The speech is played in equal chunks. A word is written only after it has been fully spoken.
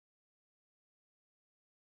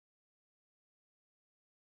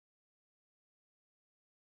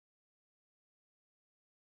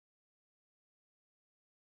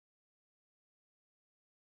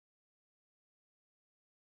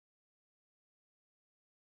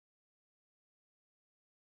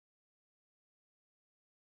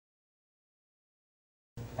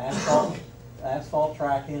asphalt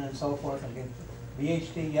tracking and so forth. And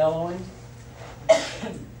BHT yellowing,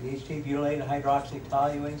 BHT butylated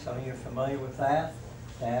hydroxytoluene, some of you are familiar with that.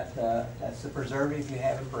 That's the preservative you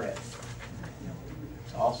have in bread.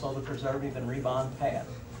 It's also the preservative in Rebond pad.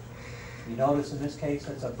 You notice in this case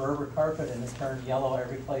it's a Berber carpet and it turned yellow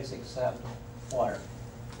every place except water,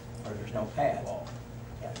 where there's no pad.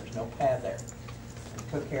 Yeah, there's no pad there. We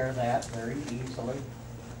took care of that very easily.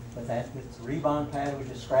 But it's Rebond pad, we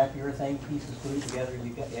just scrap urethane pieces glued together.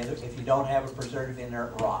 If you don't have a preservative in there,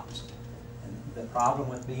 it rots. And the problem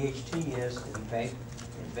with BHT is it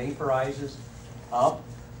vaporizes up,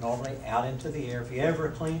 normally out into the air. If you ever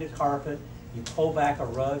cleaned a carpet, you pull back a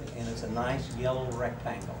rug and it's a nice yellow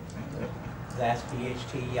rectangle. That's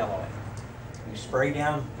BHT yellowing. You spray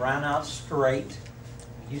down, brown out straight.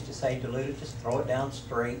 We used to say diluted, just throw it down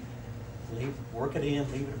straight. Work it in,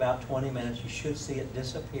 leave it about 20 minutes. You should see it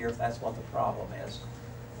disappear if that's what the problem is.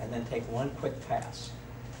 And then take one quick pass,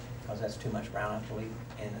 because that's too much brown out to leave,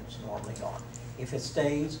 and it's normally gone. If it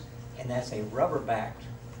stays, and that's a rubber-backed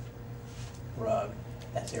rug,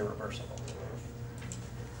 that's irreversible.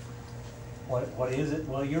 What is it?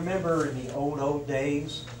 Well, you remember in the old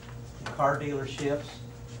days, in car dealerships,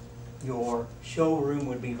 your showroom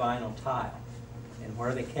would be vinyl tile. And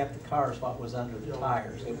where they kept the cars, what was under the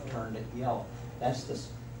tires, it turned it yellow. That's this.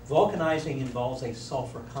 Vulcanizing involves a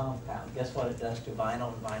sulfur compound. Guess what it does to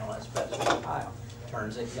vinyl and vinyl asbestos tile?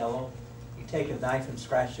 Turns it yellow. You take a knife and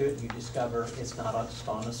scratch through it, and you discover it's not on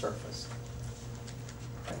the surface.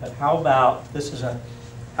 But how about, this is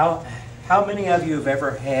how many of you have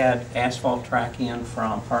ever had asphalt track in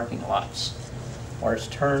from parking lots where it's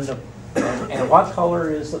turned, and what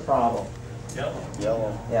color is the problem? Yellow.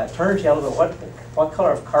 Yellow. Yeah, it turns yellow, but what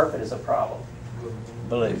color of carpet is a problem?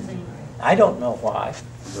 Blue. I don't know why.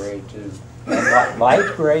 Gray too.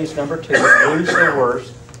 Light gray is number 2. Blue's the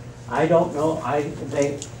worst. I don't know.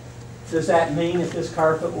 Does that mean if this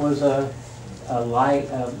carpet was a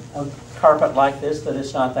carpet like this that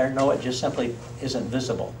it's not there? No, it just simply isn't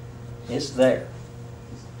visible. It's there.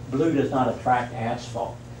 Blue does not attract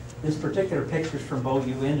asphalt. This particular picture is from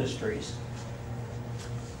Beaulieu Industries.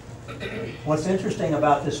 What's interesting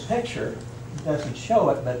about this picture, it doesn't show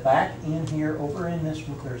it, but back in here, over in this,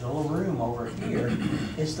 there's a little room over here,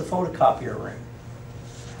 it's the photocopier room.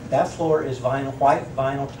 That floor is white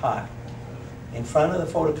vinyl tile. In front of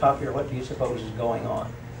the photocopier, what do you suppose is going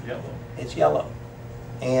on? Yellow. It's yellow.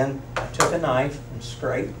 And I took a knife and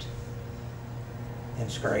scraped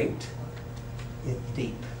it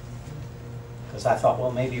deep. Because I thought,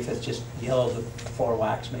 well, maybe if it's just yellow, the floor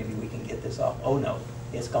wax, maybe we can get this off. Oh no.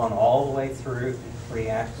 It's gone all the way through,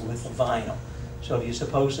 react with the vinyl. So do you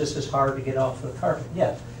suppose this is hard to get off the carpet?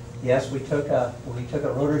 Yes. Yes, we took a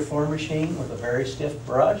rotary form machine with a very stiff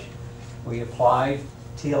brush. We applied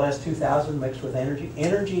TLS 2000 mixed with energy.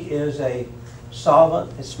 Energy is a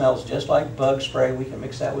solvent. It smells just like bug spray. We can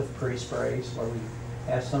mix that with pre-sprays where we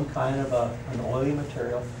have some kind of an oily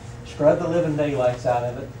material. Scrub the living daylights out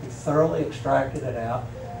of it. We thoroughly extracted it out.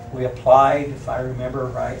 We applied, if I remember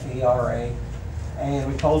right, ERA.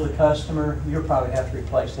 And we told the customer, you'll probably have to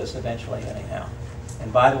replace this eventually anyhow.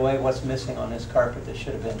 And by the way, what's missing on this carpet that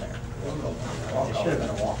should have been there? It should have been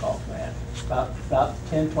a walk-off mat. About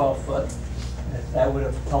 10, 12 foot. That would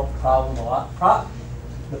have helped the problem a lot.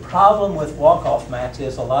 The problem with walk-off mats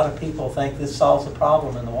is a lot of people think this solves the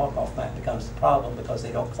problem and the walk-off mat becomes the problem because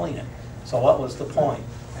they don't clean it. So what was the point?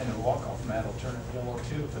 And the walk-off mat will turn it yellow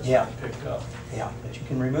too if it's Yeah. not picked up. Yeah, but you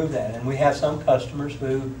can remove that. And we have some customers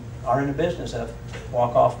who are in the business of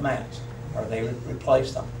walk-off mats, or they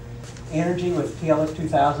replace them. Energy with TLS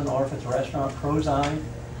 2000, or if it's a restaurant, Crozine.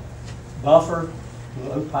 Buffer,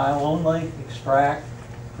 low pile only, extract.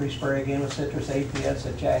 Pre-spray again with citrus APS,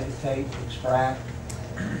 agitate, extract.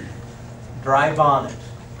 Dry bonnet.